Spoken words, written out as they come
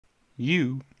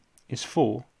U is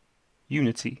for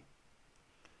unity.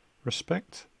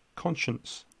 Respect,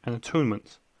 conscience, and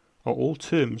atonement are all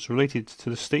terms related to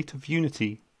the state of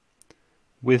unity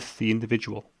with the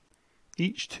individual.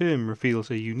 Each term reveals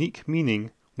a unique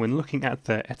meaning when looking at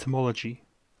their etymology.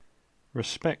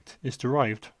 Respect is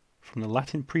derived from the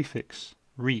Latin prefix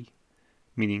re,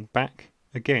 meaning back,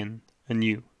 again,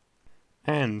 anew,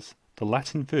 and the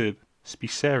Latin verb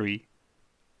spicere,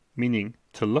 meaning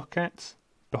to look at,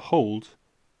 behold,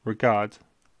 regard.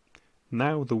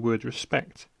 Now the word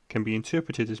respect can be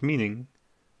interpreted as meaning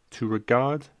to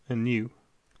regard anew.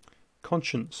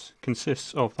 Conscience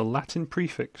consists of the Latin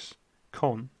prefix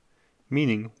con,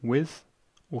 meaning with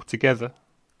or together,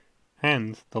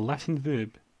 and the Latin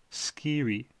verb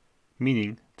scire,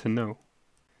 meaning to know.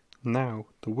 Now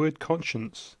the word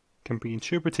conscience can be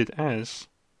interpreted as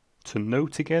to know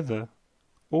together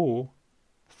or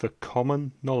for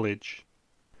common knowledge.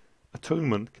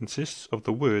 Atonement consists of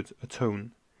the word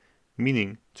atone,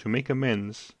 meaning to make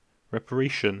amends,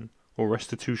 reparation, or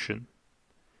restitution.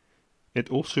 It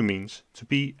also means to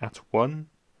be at one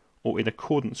or in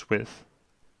accordance with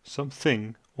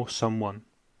something or someone.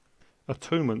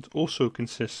 Atonement also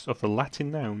consists of the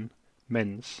Latin noun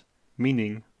mens,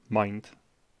 meaning mind.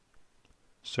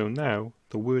 So now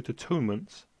the word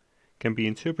atonement can be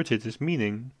interpreted as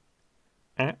meaning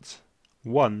at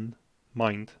one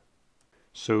mind.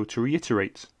 So to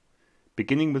reiterate,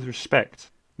 beginning with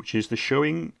respect, which is the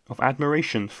showing of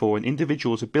admiration for an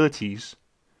individual's abilities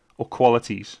or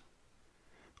qualities,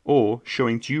 or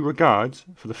showing due regard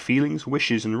for the feelings,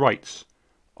 wishes, and rights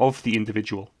of the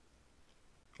individual.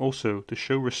 Also, to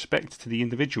show respect to the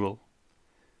individual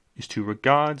is to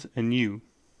regard anew,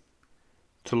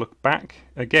 to look back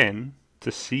again,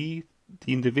 to see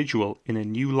the individual in a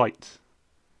new light,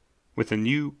 with a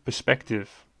new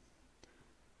perspective,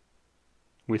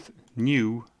 with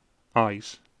new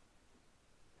eyes.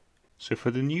 So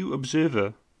for the new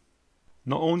observer,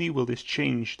 not only will this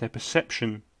change their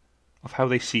perception of how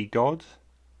they see God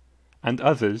and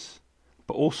others,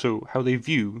 but also how they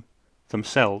view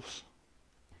themselves.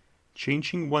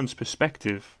 Changing one's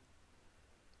perspective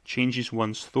changes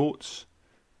one's thoughts,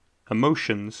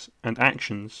 emotions, and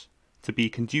actions to be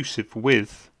conducive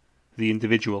with the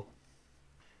individual.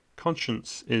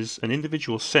 Conscience is an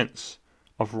individual's sense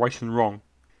of right and wrong.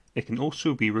 It can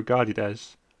also be regarded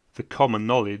as the common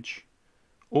knowledge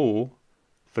or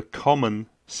the common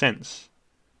sense.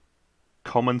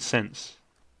 Common sense.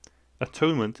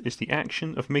 Atonement is the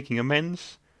action of making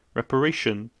amends,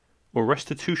 reparation, or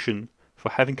restitution for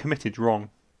having committed wrong.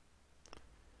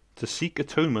 To seek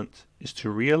atonement is to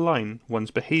realign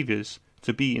one's behaviors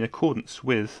to be in accordance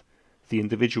with the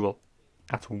individual,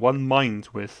 at one mind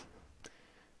with.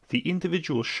 The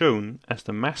individual shown as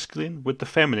the masculine with the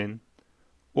feminine,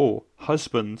 or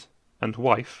husband and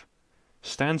wife,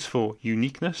 stands for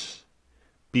uniqueness,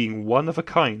 being one of a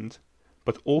kind,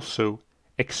 but also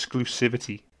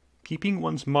exclusivity. Keeping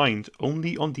one's mind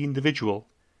only on the individual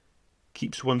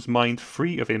keeps one's mind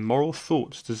free of immoral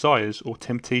thoughts, desires, or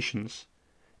temptations,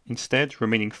 instead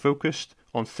remaining focused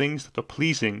on things that are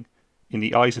pleasing in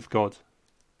the eyes of God.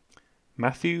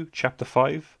 Matthew chapter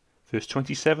 5, verse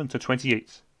 27 to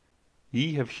 28.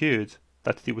 Ye have heard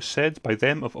that it was said by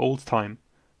them of old time,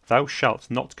 Thou shalt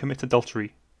not commit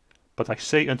adultery. But I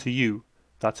say unto you,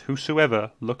 that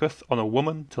whosoever looketh on a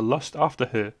woman to lust after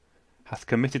her, hath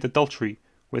committed adultery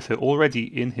with her already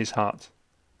in his heart.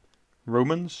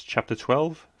 Romans chapter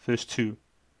 12, verse 2.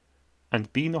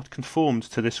 And be not conformed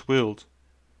to this world,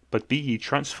 but be ye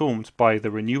transformed by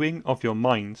the renewing of your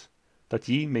mind, that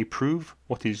ye may prove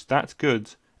what is that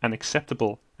good and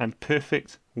acceptable and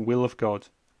perfect will of God.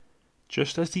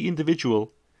 Just as the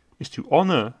individual is to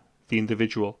honour the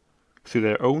individual through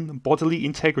their own bodily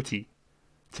integrity,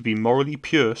 to be morally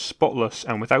pure, spotless,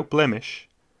 and without blemish,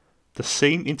 the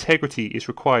same integrity is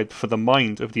required for the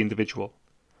mind of the individual,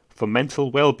 for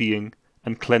mental well-being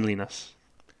and cleanliness.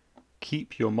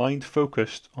 Keep your mind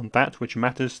focused on that which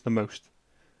matters the most,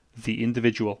 the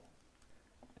individual.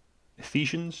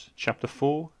 Ephesians chapter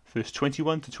 4, verse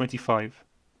 21 to 25.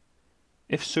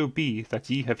 If so be that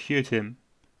ye have heard him,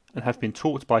 and have been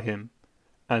taught by him,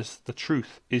 as the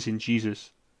truth is in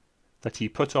Jesus, that ye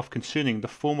put off concerning the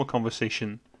former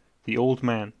conversation the old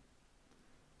man,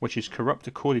 which is corrupt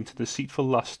according to deceitful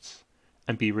lusts,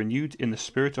 and be renewed in the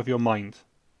spirit of your mind,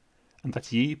 and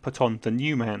that ye put on the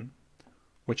new man,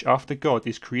 which after God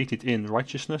is created in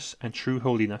righteousness and true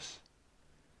holiness.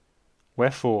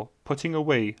 Wherefore, putting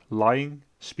away lying,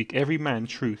 speak every man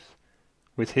truth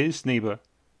with his neighbour,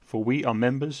 for we are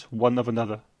members one of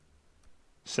another.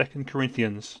 2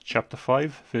 Corinthians chapter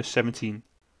 5, verse 17.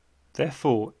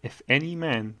 Therefore, if any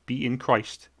man be in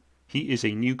Christ, he is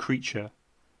a new creature.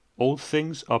 Old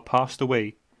things are passed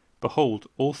away; behold,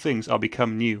 all things are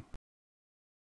become new.